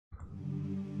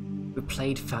We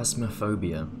played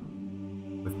Phasmophobia.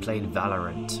 We've played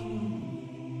Valorant.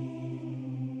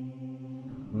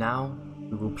 Now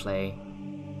we will play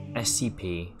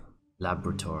SCP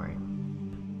Laboratory.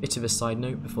 Bit of a side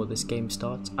note before this game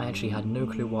starts, I actually had no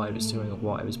clue what I was doing or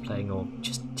what I was playing or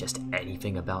just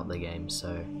anything about the game,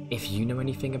 so if you know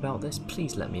anything about this,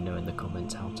 please let me know in the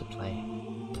comments how to play.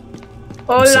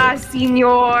 Hola,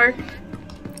 senor!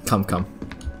 Come.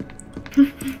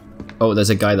 Oh, there's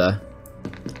a guy there.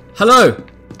 Hello!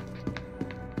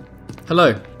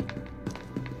 Hello!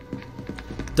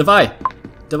 Divide!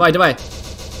 Divide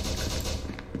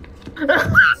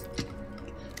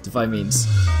means...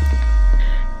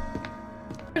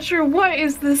 Sure, what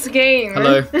is this game?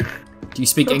 Hello. Do you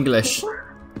speak English?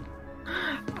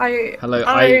 Hello,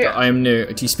 I am new.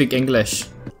 Do you speak English?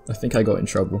 I think I got in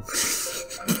trouble.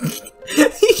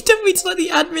 He took me to like the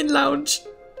admin lounge.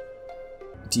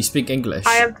 Do you speak English?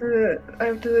 I have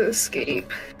to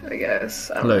escape, I guess.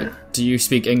 Hello. Do you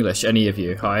speak English? Any of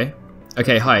you? Hi.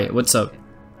 Okay, hi. What's up?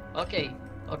 Okay.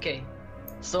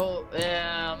 So,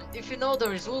 if you know the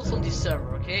rules on this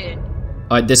server, okay?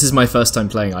 This is my first time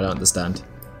playing. I don't understand.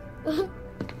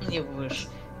 You wish,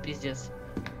 pizdes.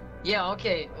 Yeah,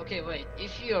 okay, wait.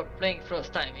 If you're playing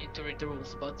first time, you need to read the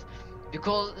rules, but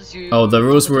because you... Oh, the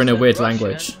rules were in a weird Russian,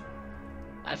 language.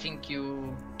 I think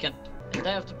you can't... And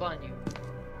I have to ban you.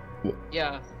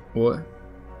 Yeah. What?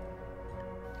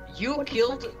 You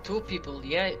killed two people,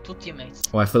 yeah? Two teammates.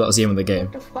 Oh, I thought that was the aim of the game.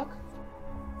 What the fuck?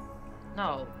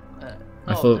 No.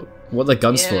 I thought... What are the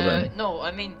guns for then? No,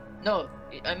 I mean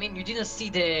you didn't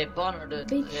see the banner that,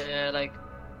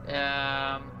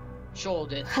 show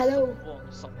that Hello. or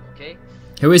something, okay?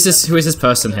 Who is this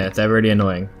person here? They're really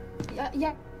annoying.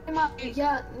 Yeah,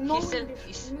 no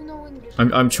English. You know English.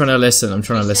 I'm trying to listen. I'm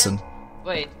trying to listen.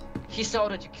 Wait, he saw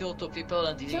that you killed two people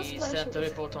and he sent a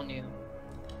report on you.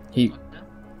 He...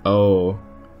 Oh.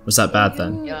 Was that bad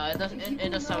then? Yeah,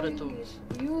 and I saw it too.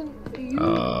 You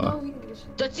know English.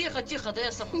 Да тихо, да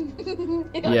я сам.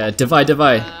 Yeah, divide.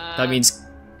 That means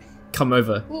come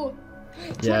over.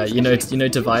 Yeah, you know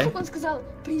divide. Он сказал Я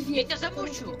привет. тебя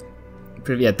замучу.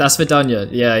 Привет, das vidanya.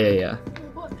 Yeah.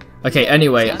 Okay,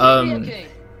 anyway,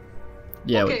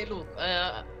 yeah. Okay, look,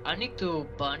 I need to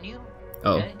ban you.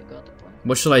 Oh. Okay, you got the point.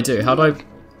 What should I do? How do I...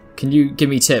 Can you give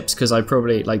me tips? Because I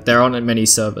probably... Like, there aren't many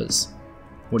servers.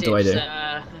 What do I do?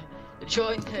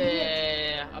 Join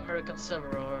the American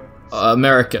server or...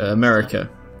 America.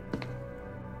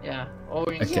 Yeah, or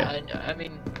Okay. I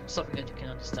mean, something that you can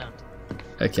understand.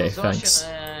 Okay, Because thanks.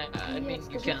 Russian, I mean,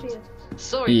 you can't.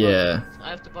 Sorry, Yeah. but I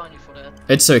have to ban you for that.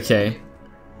 It's okay.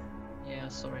 Yeah,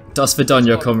 sorry. Das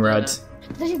vidanya, comrade.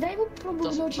 Подожди, дай ему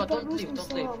попробовать научить But по don't leave, русским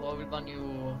словам. or I will ban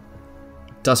you.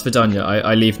 Das vidanya.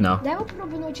 I leave now. Дай ему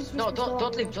попробовать научить No, русским словам.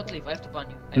 don't leave, I have to ban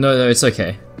you. No, it's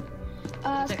okay.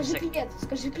 Скажи привет.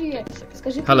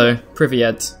 Скажи Hello,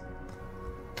 привет.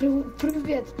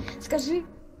 Привет. Скажи.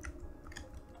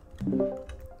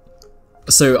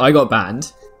 So, I got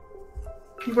banned.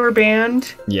 You were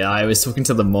banned. Yeah, I was talking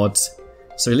to the mods.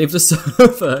 So leave the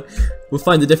server. We'll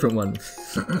find a different one.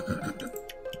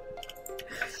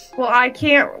 Well, I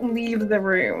can't leave the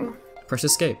room. Press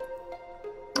escape.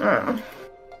 Oh.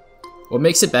 What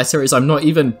makes it better is I'm not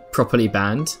even properly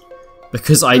banned.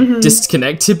 Because I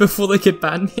disconnected before they could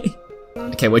ban me.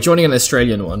 Okay, we're joining an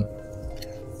Australian one.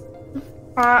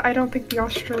 I don't think the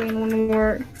Australian one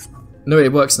works. No,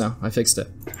 it works now. I fixed it.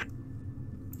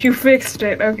 You fixed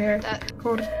it, okay.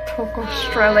 Go to talk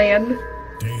Australian.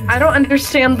 I don't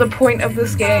understand the point of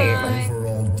this game.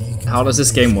 How does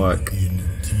this game work?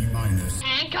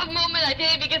 Handcuff moment I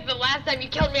did it because the last time you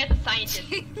killed me as a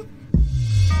scientist.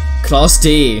 Class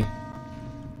D.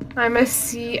 I'm a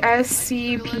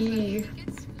SCP.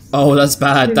 Oh, that's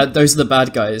bad. Those are the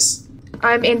bad guys.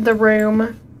 I'm in the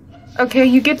room. Okay,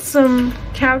 you get some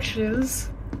couches.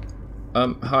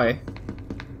 Hi.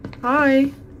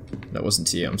 Hi. That wasn't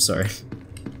to you, I'm sorry.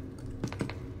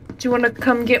 Do you want to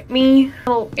come get me?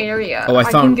 Little area. Oh, I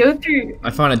can go through. I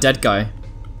found a dead guy.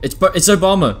 It's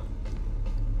Obama.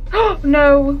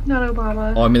 No, not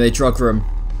Obama. Oh, I'm in a drug room.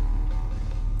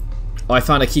 Oh, I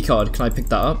found a keycard. Can I pick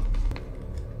that up?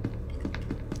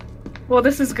 Well,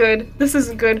 this is good. This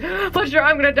isn't good. Fletcher,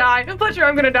 I'm gonna die. Fletcher,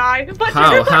 I'm gonna die.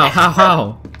 Fletcher,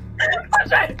 How?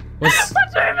 Fletcher! What's...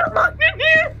 Fletcher, I'm locked in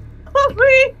here! Help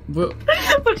me! What?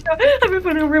 Fletcher, I've been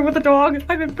put in a room with a dog.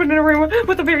 I've been put in a room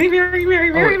with a very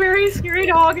scary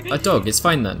dog. A dog, it's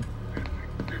fine then.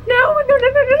 No!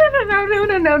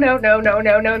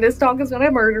 This dog is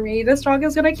gonna murder me. This dog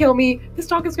is gonna kill me. This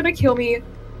dog is gonna kill me.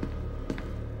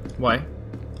 Why?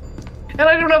 And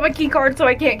I don't have a key card, so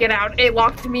I can't get out. It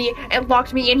locked me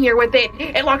in here with it.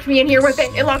 It locked me in here with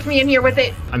it. It locked me in here with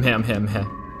it. I'm here.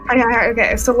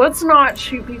 Okay, so let's not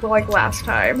shoot people like last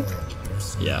time.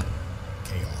 Yeah.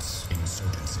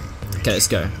 Okay, let's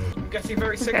go. I'm getting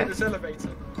very sick of this elevator.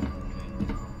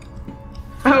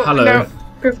 Oh, Hello. no.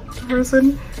 This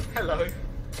person. Hello.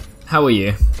 How are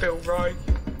you? Bill Rye.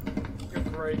 You're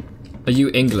great. Are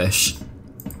you English?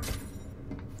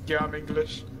 Yeah, I'm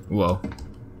English. Whoa.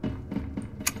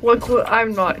 Look,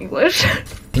 I'm not English.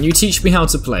 Can you teach me how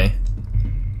to play?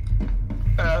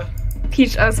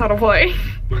 Teach us how to play.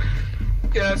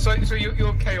 Yeah, so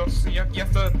you're chaos. So you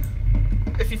have to.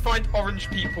 If you find orange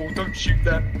people, don't shoot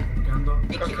them.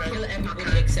 Okay. Kill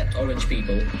everybody except orange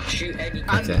people. Shoot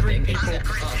anything except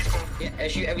us. Yeah,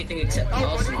 shoot everything except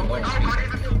us and orange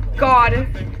people. God.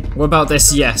 What about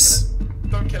this? Yes.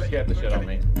 Don't kill it. Get the shit on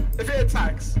me. If it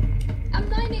attacks. I'm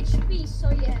 9 HP, so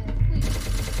yeah, please.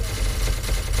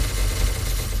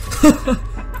 He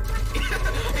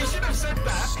should have said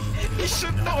that. He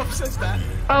should not have said that.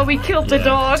 Oh, we killed the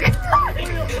dog.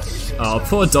 Oh,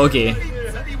 poor doggy.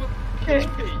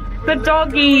 The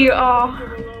doggy, oh.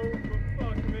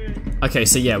 Okay,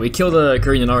 so yeah, we kill the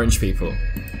green and orange people.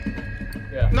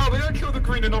 Yeah. No, we don't kill the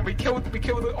green and orange. We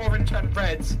kill the orange and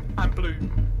red and blue,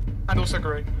 and also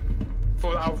green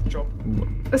for our job.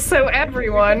 So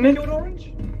everyone. Killed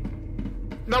orange?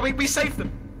 No, we saved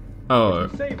them. Oh,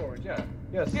 Save orange, yeah.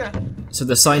 Yes. Yeah. so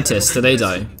the scientists, do they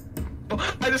die?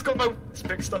 I just got my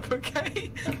mixed up. Okay.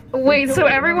 Wait, so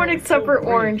everyone except for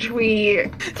orange we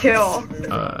kill.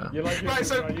 You like Right.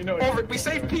 So you know we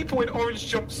save people in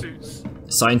orange jumpsuits.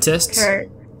 Scientists? Okay.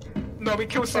 No, we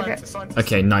kill scientists. Scientists.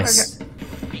 Okay, nice.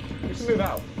 we should move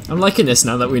out. I'm liking this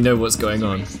now that we know what's going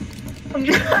on.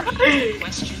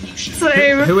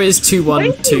 Same. Who is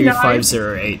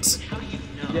 212508?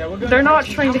 Yeah, we're going They're not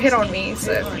trying to hit on me,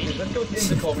 so. Let's go to the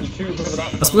intercom and shoot whoever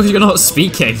that That's because you're not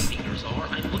speaking.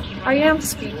 I am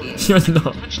speaking. You're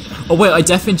not. Oh wait, I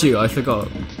deafened you, I forgot.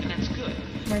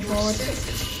 My God.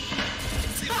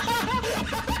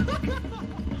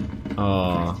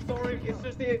 Oh. Sorry, it's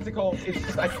just the intercom. It's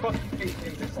just, I trust the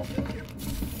intercom.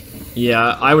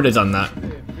 Yeah, I would have done that.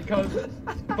 Because,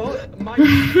 but my...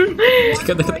 Look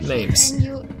at the names. And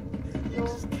you...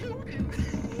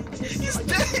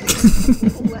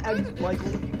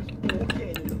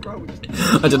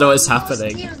 I don't know what's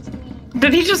happening.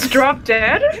 Did he just drop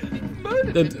dead?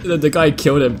 The guy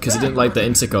killed him because he didn't like the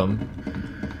intercom.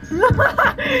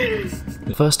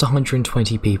 The first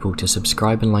 120 people to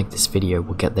subscribe and like this video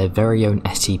will get their very own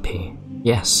SCP.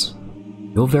 Yes,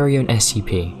 your very own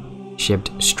SCP,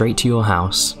 shipped straight to your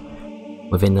house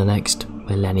within the next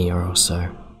millennia or so.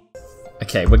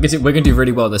 Okay, we're gonna do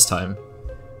really well this time.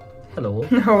 Hello.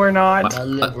 No, we're not. My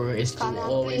liver is to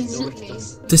always do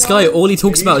this. This guy, all he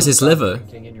talks about is his liver.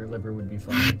 And your liver would be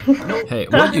fine. Hey,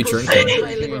 what are you drinking?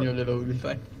 My liver and your liver would be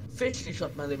fine. Fitch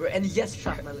shot my liver, and yes,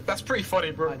 shot my liver. That's pretty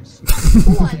funny, bro.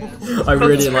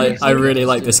 I really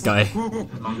like this guy.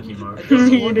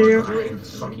 You do.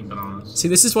 See,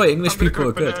 this is why English people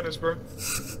are good. Bananas, bro.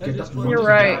 You're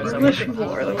right. English people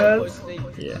are the best.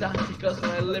 Yeah. That's because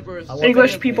my liver is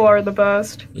English people are the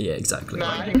best. Yeah, exactly.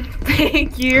 Nah.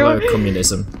 Thank you. Hello,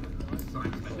 communism.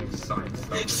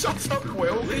 Shut up,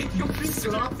 Will. You'll be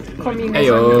slapped. Communism.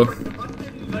 Heyo.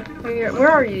 Hey, where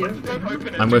are you? Don't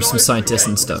open it. I'm Do with not some open scientists it.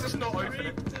 and stuff. Just not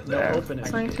open it.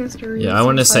 Scientist or Yeah, I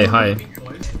want to say hi.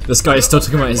 This guy is still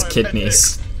talking about his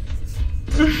kidneys.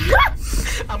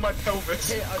 And my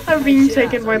pelvis. I'm being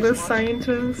taken by the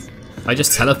scientist. I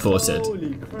just teleported.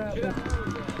 Holy crap.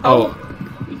 Oh.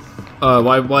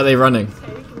 Why are they running?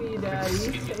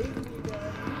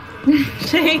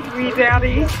 Take me,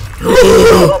 daddy.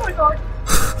 Oh my God.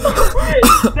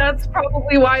 That's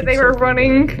probably why they were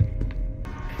running.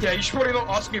 Yeah, you should probably not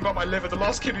ask me about my liver. The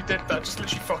last kid who did that just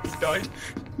literally fucking died.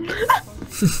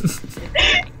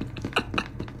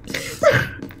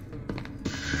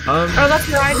 Oh, that's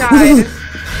where I died.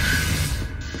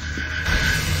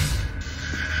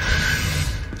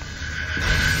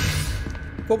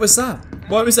 What was that?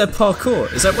 Why was there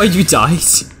parkour? Is that where you died?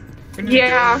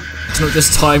 Yeah. It's not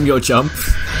just time your jump.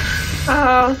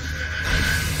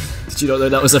 Did you not know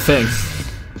that was a thing?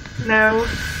 No.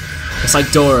 It's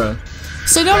like Dora.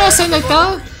 So don't say like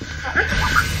that.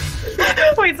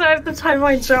 Wait, so I have to time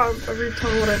my jump every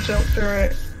time when I jump through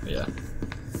it. Yeah.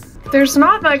 There's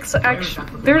not much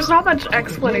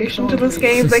explanation to this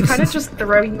game. They kind of just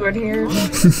throw you in here.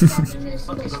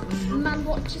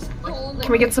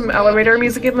 Can we get some elevator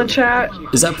music in the chat?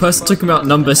 Is that person talking about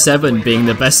number 7 being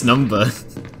the best number?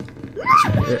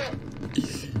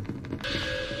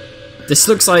 This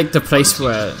looks like the place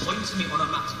where...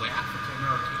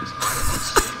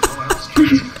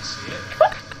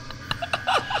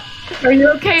 Are you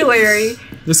okay, Larry?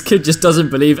 This kid just doesn't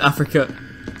believe Africa.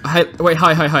 Hi, wait,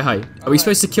 hi. Are we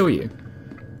supposed to kill you?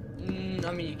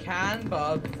 I mean, you can,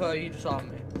 but I prefer you disarm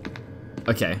me.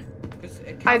 Okay.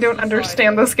 I don't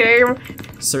understand this game.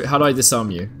 So how do I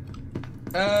disarm you?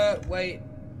 Wait.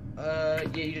 Yeah,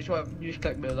 you just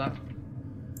click me with that.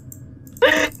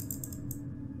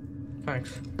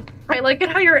 Thanks. I like it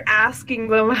how you're asking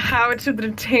them how to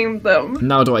detain them.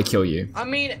 Now do I kill you? I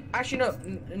mean, actually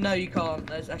no, you can't.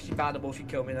 It's actually bannable if you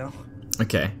kill me now.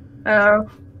 Okay. Oh.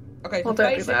 Okay, so Well, don't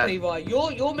do basically, that. right,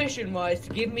 your mission, right, is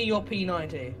to give me your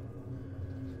P90.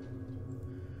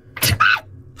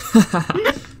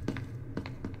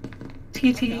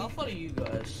 TT. Okay, I'll follow you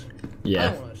guys. I Yeah.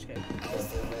 don't want to escape.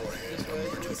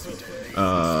 This way.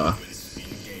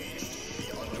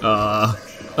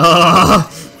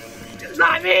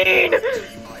 I mean!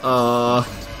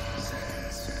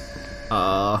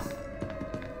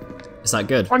 Is that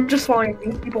good? I'm just following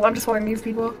these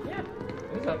people.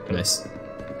 Nice.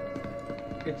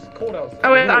 It's cold outside.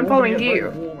 Oh, wait, I'm It's following gonna get you.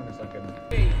 very warm in a second.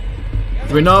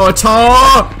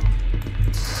 Renata!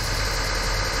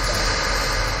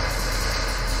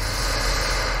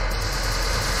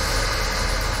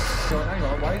 So, hang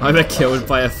on, why I'm killed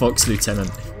by a fox lieutenant.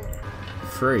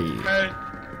 Free. Hey,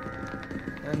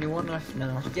 Only one left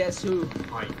now. Guess who?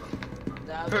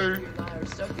 who?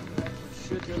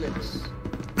 Shoot your liver.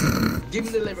 Give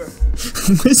me the liver.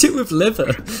 What is it with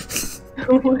liver?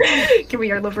 Give me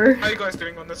your liver. How are you guys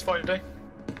doing on this Friday?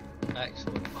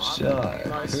 Excellent. So,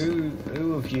 Nice.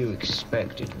 who of you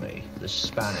expected me? The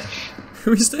Spanish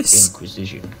Who is this?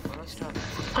 Inquisition.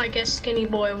 I guess Skinny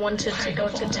Boy wanted to go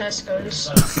to Tesco's.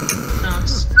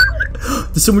 Nice.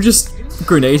 Did someone just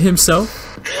grenade himself?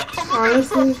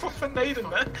 Honestly. Proper nade in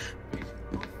there.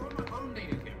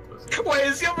 Wait,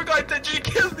 is the other guy dead? Did you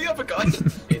kill the other guy?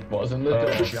 It wasn't the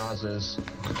Jazzers.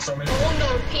 Oh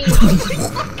no, Pete.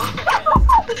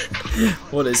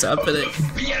 What is happening?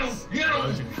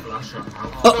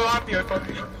 Oh, happy I found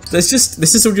you. This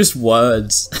is all just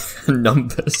words and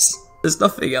numbers. There's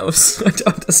nothing else. I don't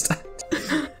understand.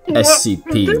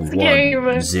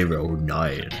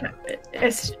 SCP-109.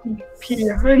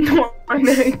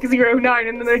 SCP-109,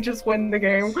 and then I just win the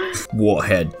game.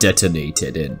 Warhead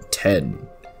detonated in 10,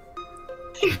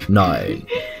 9,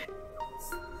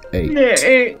 8.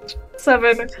 8,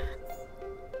 7.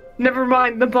 Never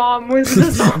mind, the bomb was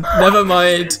the bomb. Never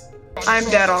mind. I'm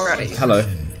dead already. Hello.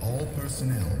 All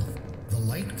personnel. The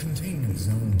light containment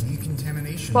zone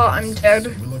decontamination Well, I'm dead.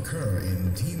 will occur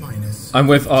in T-minus. I'm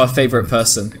with our favorite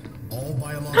person. All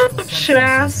biological Shit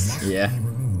ass. substances Yeah. must be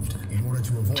removed in order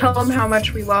to avoid Tell him how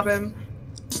much we love him.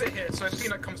 Sit here, so if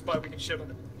Peanut comes by, we can shit on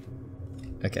him.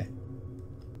 Okay.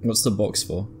 What's the box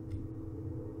for?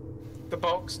 The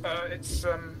box, it's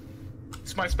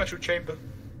my special chamber.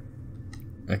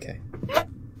 Okay.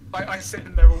 I sit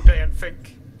in there all day and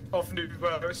think of new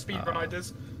speedrun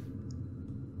ideas.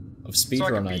 Of So I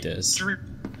can speedrun beat ideas. Drew.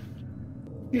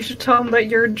 You should tell him that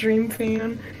you're a Dream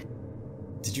fan.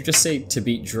 Did you just say to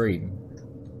beat Dream?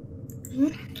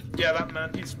 Yeah, that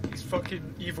man, he's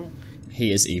fucking evil.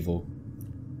 He is evil.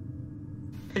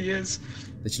 He is.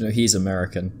 Did you know he's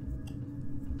American?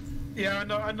 Yeah,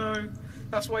 I know.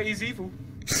 That's why he's evil.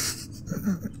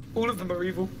 All of them are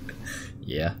evil.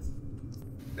 Yeah.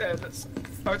 Yeah, that's.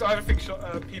 I don't think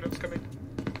Peanut's coming.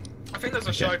 I think there's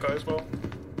a shy guy as well.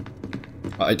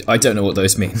 I don't know what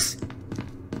those mean. It's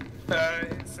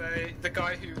the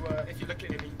guy who, if you look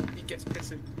at him, he gets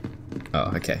pissy.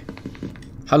 Oh, okay.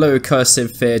 Hello,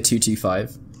 Cursive Fear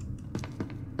 225.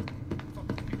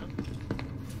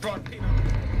 Run,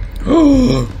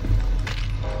 Peanut.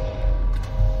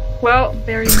 Well,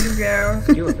 there you go.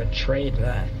 You were betrayed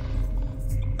there.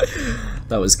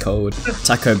 That was cold.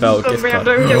 Taco Bell gift card.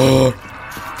 random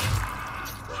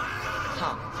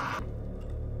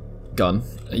Gun.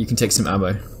 You can take some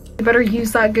ammo. You better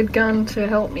use that good gun to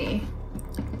help me.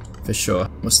 For sure.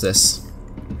 What's this?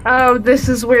 Oh, this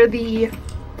is where the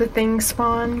thing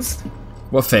spawns.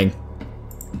 What thing?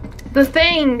 The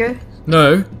thing!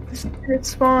 No. It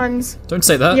spawns. Don't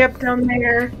say that. Yep, down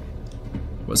there.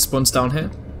 What spawns down here?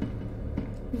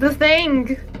 The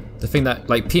thing! The thing that,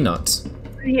 like, peanuts?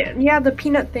 Yeah, the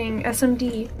peanut thing.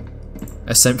 SMD.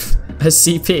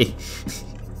 SCP.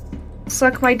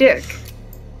 Suck my dick.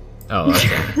 Oh, okay.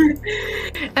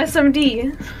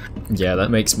 SMD. Yeah, that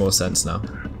makes more sense now.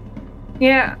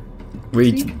 Yeah.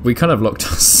 We kind of locked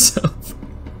ourselves.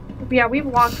 Yeah, we've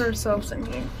locked ourselves in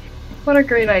here. What a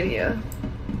great idea.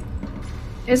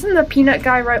 Isn't the peanut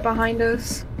guy right behind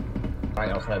us? right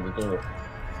outside the door.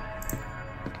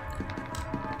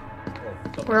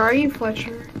 Where are you,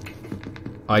 Fletcher?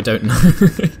 I don't know.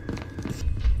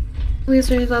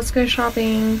 Losers, let's go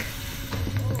shopping.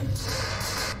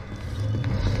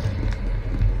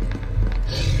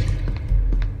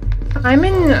 I'm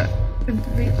in...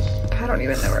 I don't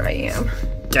even know where I am.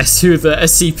 Guess who the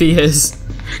SCP is?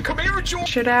 Come here, George!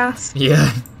 Should ask.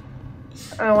 Yeah.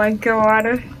 Oh my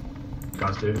god.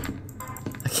 Guys, dude.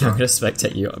 Okay, I'm gonna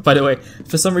spectate you. By the way,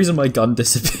 for some reason my gun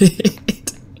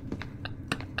disappeared.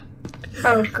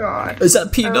 Oh god. Is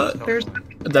that Peanut? There's...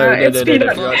 No, it's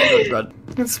Peanut. Run.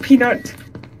 It's Peanut.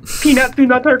 Peanut, do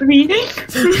not hurt me.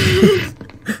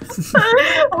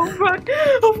 Oh fuck.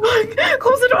 Oh fuck.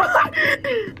 Close the door.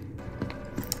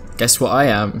 Guess what I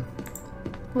am?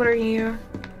 What are you?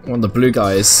 One of the blue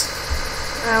guys.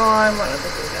 Oh, I'm one of the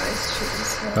blue guys too.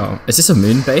 So. Oh, is this a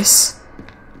moon base?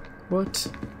 What?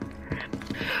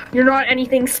 You're not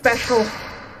anything special.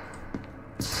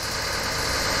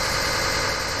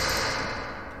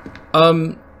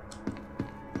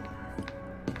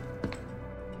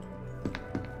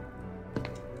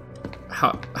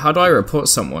 How do I report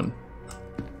someone?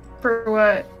 For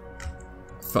what?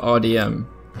 For RDM.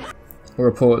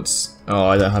 Reports. Oh,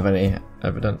 I don't have any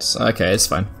evidence. Okay, it's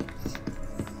fine.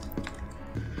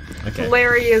 Okay.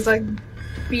 Larry is a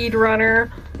speed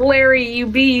runner. Larry, you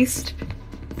beast.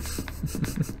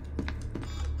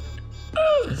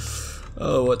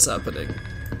 Oh, what's happening?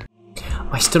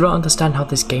 I still don't understand how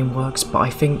this game works, but I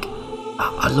think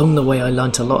along the way I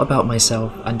learnt a lot about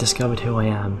myself and discovered who I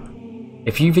am.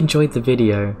 If you've enjoyed the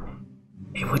video,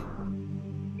 it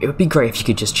would be great if you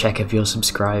could just check if you're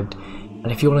subscribed.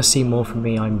 And if you want to see more from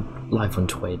me, I'm live on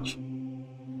Twitch.